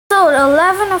episode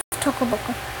 11 of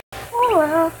Toca. Oh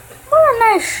well, what a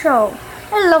nice show.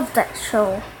 I love that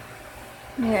show.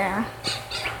 Yeah.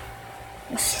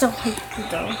 I still hate you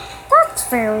though. That's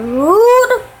very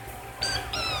rude.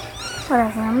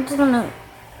 Whatever, I'm just gonna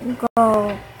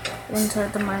go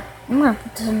inside the mic. I'm gonna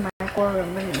put this in my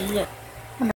microwave and eat it.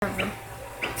 Whatever.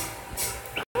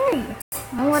 Hey,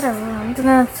 whatever, I'm just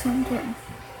gonna send it.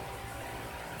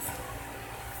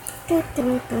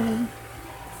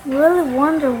 Really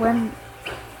wonder when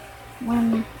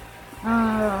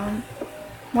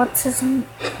what's his name?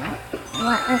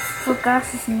 I forgot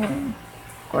his name.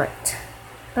 Great.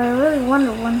 But I really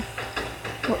wonder when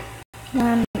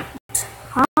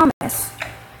Thomas,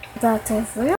 that's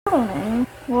his real name,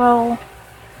 will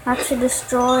actually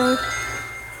destroy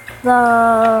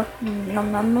the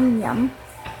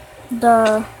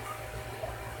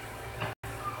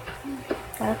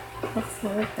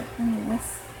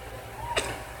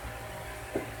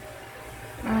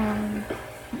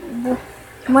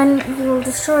when he will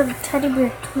destroy the teddy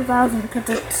bear 2000 because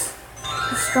it's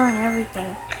destroying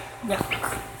everything.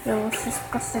 Yuck. It was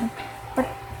disgusting. But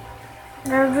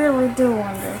I really do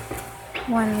wonder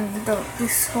when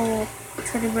this whole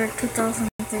teddy bear 2000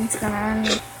 thing's gonna end.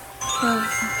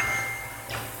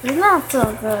 It's not so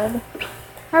good.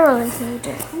 I really hate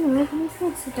it. Anyway, I'm just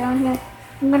gonna sit down here.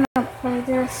 I'm gonna play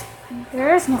this.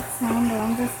 There is no sound, but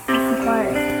I'm just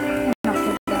quiet.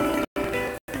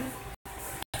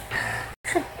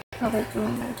 Probably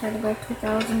doing my teddy bear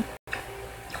 2000.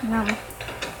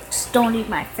 Just don't eat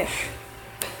my fish.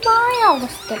 Bye, I'll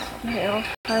just get out here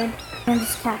outside and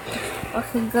this cactus.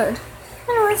 Okay, good.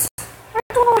 Anyways, I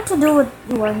don't know what to do with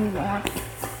you anymore.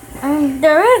 I mean,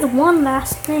 there is one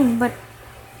last thing, but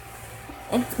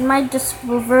it might just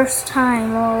reverse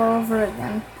time all over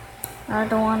again. I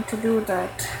don't want to do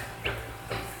that.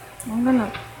 I'm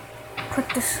gonna put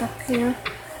this up here.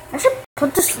 I should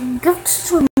put this, give this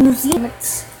to a museum.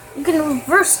 You can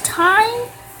reverse time.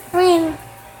 I mean,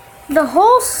 the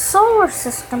whole solar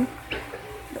system.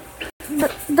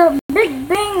 The Big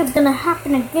Bang is gonna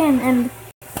happen again, and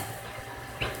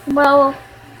well,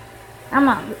 I'm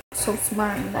not so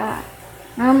smart in that.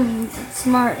 I'm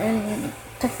smart in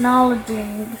technology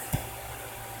and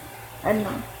I don't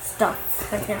know,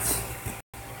 stuff, I guess.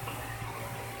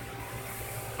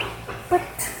 But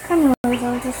anyways,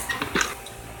 I'll just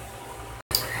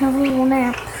have a little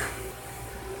nap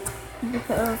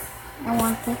because I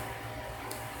want to.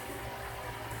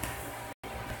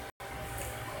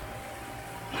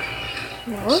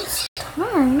 Reverse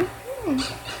time?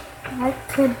 I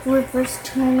could reverse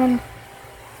time and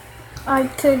I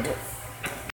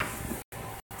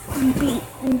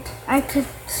could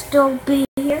still be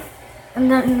here, and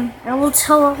then I will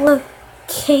tell all the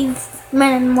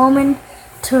cavemen and women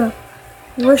to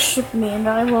worship me, and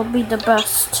I will be the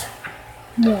best.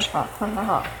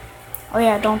 Oh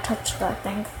yeah, don't touch that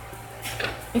thing.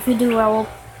 If you do, I will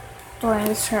throw in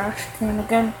this trash can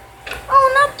again. Oh,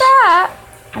 not that!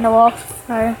 And I will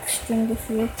fire extinguish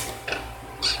you.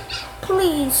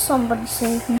 Please, somebody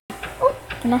save me. Oh,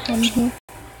 can I hide in here?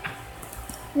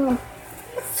 No.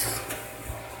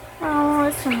 Oh,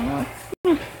 it's annoying.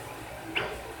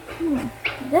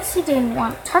 I guess he didn't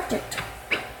want to touch it.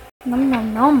 Nom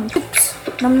nom nom. Chips.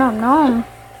 Nom nom nom.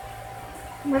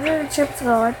 Where did the chips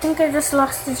go? I think I just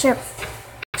lost the chips.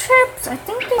 Chips! I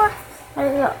think they were.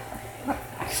 I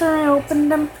accidentally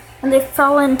opened them and they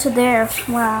fell into there.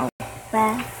 Wow.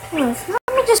 Bad. Anyways,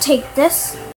 let me just take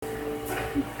this.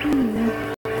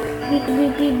 Beep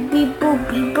beep beep beep boop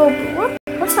beep boop.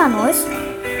 What's that noise?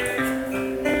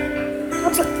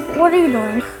 What are you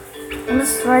doing? I'm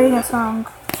just writing a song.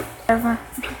 Whatever.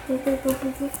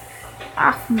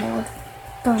 Off mode.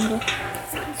 Done.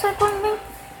 Is that one thing?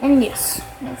 And yes,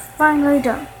 we're finally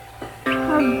done.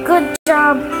 Good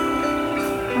job.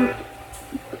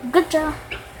 Good job.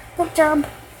 Good job.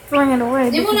 Throwing it away.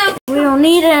 We don't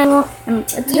need it anymore. And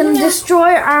it's gonna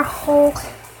destroy our whole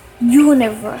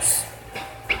universe.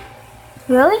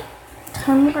 Really?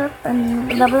 Time up and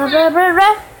blah blah blah blah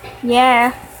blah.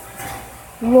 Yeah.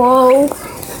 Whoa.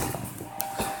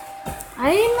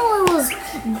 I didn't know it was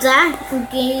that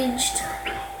engaged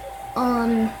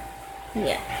on.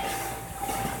 Yeah.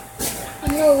 I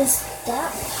didn't know it was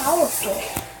that powerful.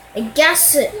 I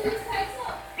guess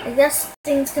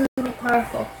things can be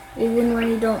powerful even when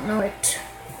you don't know it.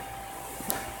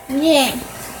 Yeah.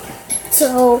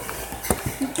 So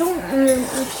I don't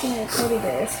understand a teddy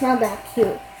bear. It's not that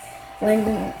cute.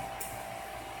 When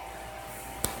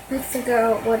I figure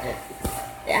out what it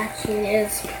actually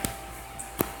is.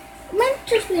 It might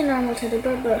just be a normal teddy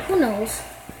bear, but who knows?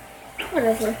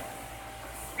 Whatever.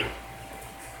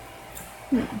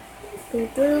 Well,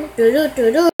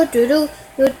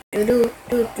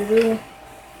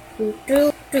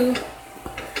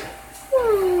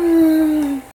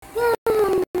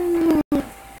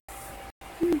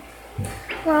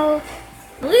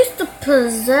 at least the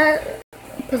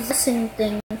possessing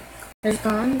thing is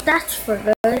gone. That's for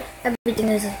good. Everything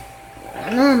is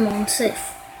normal and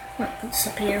safe. I'll put this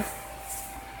up here.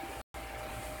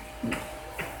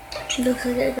 Looks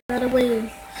like I got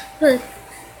away. But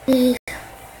he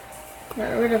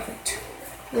got rid of it.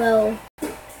 Well,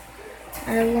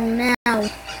 I will now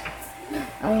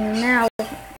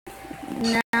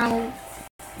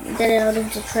get it out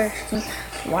of the trash can.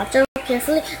 Watch out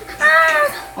carefully.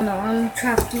 Ah! Oh no, I'm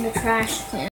trapped in the trash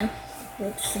can.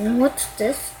 What's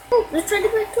this? Oh, it's ready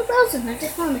by 2000. I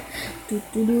just found it.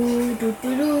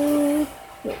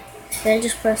 Wait, did I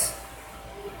just press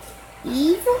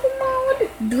evil mode?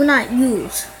 Do not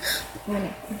use.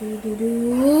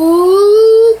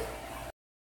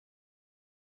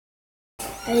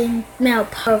 I am now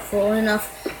powerful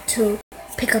enough to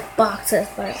pick up boxes,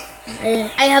 but I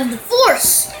have the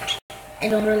force. I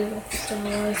don't really like the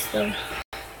noise though.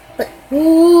 But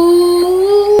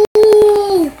ooh,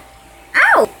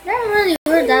 ow! I never really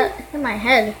heard that in my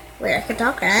head. Wait, I can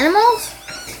talk to animals?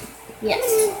 Yes.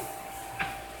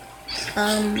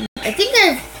 I think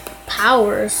I have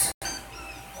powers.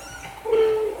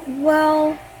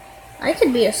 Well, I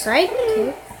could be a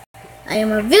sidekick. I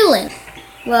am a villain.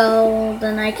 Well,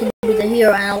 then I can be the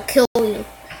hero and I'll kill you.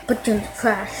 Put you in the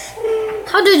trash.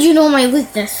 How did you know my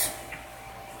weakness?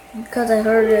 Because I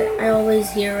heard it. I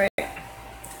always hear it.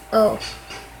 Oh.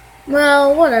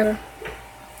 Well, whatever.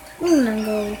 I'm gonna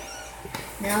go.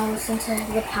 Now, since I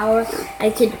have the power, I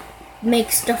could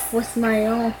make stuff with my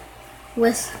own.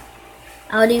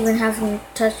 Without even having to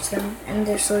touch them. And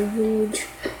they're so huge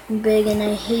and big and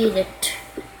I hate it.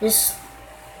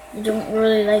 I don't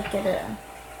really like it.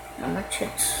 How much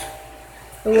it's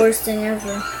the worst thing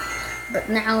ever. But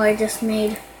now I just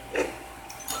made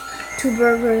 2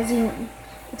 burgers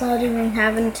without even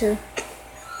having to.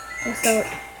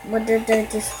 What did I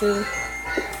just do?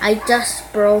 I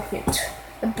just broke it.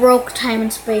 It broke time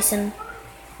and space and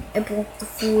it broke the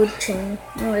food chain.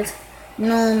 No,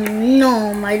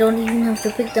 I don't even have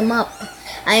to pick them up.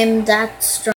 I am that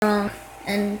strong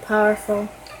and powerful.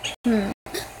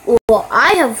 Well,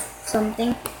 I have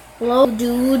something. Hello,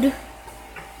 dude.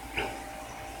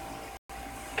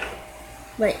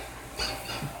 Wait.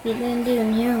 You didn't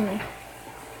even hear me.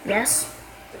 Yes?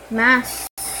 Master?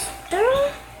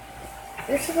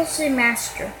 You're supposed to say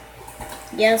master.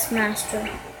 Yes, master.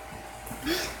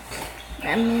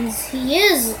 That means he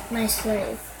is my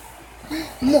slave.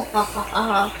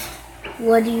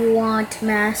 What do you want,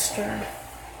 master?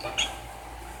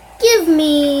 Give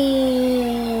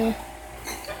me...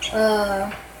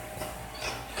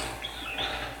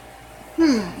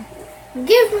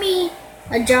 Give me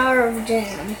a jar of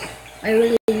jam. I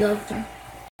really love them.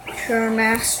 Sure,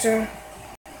 master.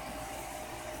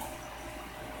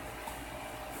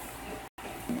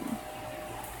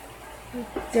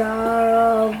 Jar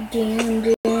of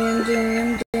jam.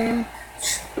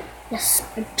 Yes,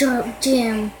 a jar of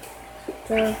jam.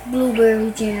 Jar of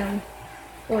blueberry jam.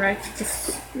 Or I could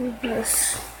just do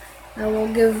this. I will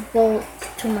give both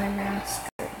to my master.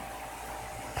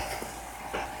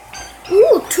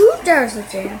 Ooh, 2 jars of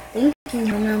jam. Thank you,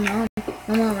 Nom.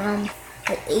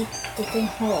 I ate the thing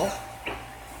whole.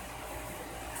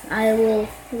 I will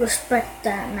respect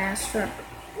that, master.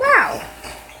 Wow!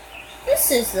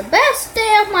 This is the best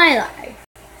day of my life.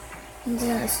 I'm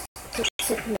gonna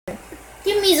sit here.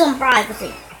 Give me some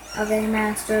privacy. Okay,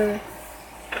 master.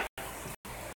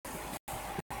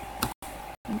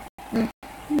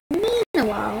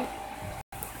 Meanwhile,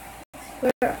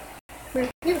 we're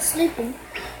here sleeping.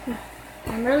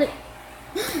 I'm really...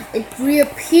 It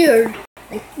reappeared.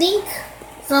 I think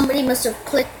somebody must have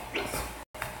clicked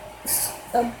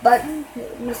a button.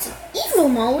 Mr. Evil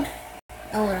mode.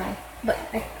 Oh no. But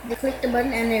they clicked the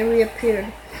button and it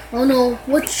reappeared. Oh no,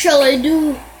 what shall I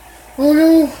do? Oh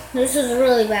no, this is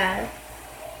really bad.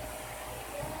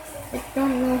 I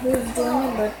don't know who's doing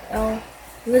it, but I'll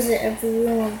visit every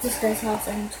room of this guy's house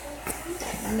and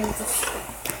make this.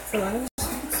 So I was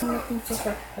looking so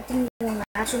far. I think in the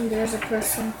last room there's a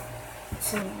person.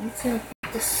 So I'm just gonna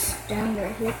put this down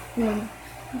right here. I'm gonna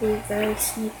be very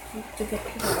sneaky to get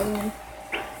to the room.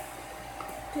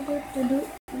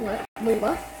 What? Wait,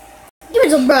 what? Give me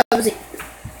some privacy.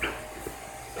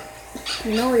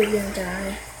 You know you're gonna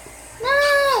die.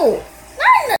 No!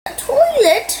 Not in the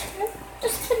toilet!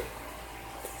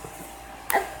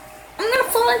 I'm gonna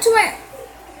fall into my...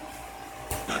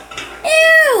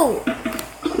 Ew!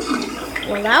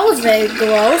 Well, that was very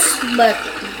gross, but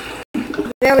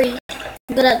very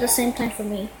good at the same time for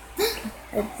me.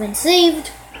 I've been saved.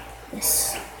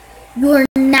 Yes. You are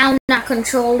now not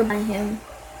controlled by him.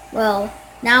 Well,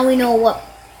 now we know what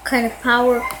kind of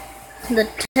power the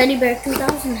Teddy Bear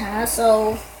 2000 has,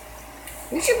 so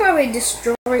we should probably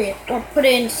destroy it or put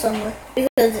it in somewhere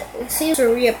because it seems to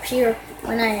reappear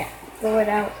when I throw it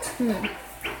out.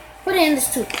 Put it in the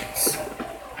suitcase.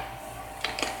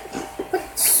 Put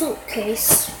the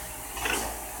suitcase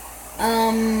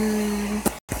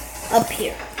up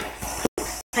here.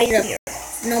 Hide it up here.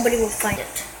 Nobody will find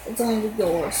it. It's only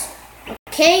yours.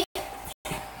 Okay?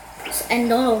 And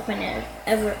don't open it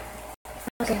ever.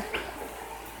 Okay.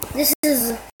 This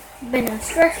has been a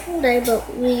stressful day,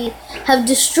 but we have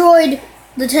destroyed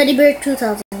the Teddy Bear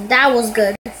 2000. That was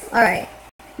good. Alright.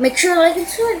 Make sure to like and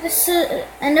subscribe. This is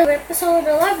end of episode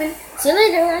 11. See you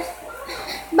later, guys.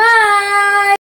 Bye!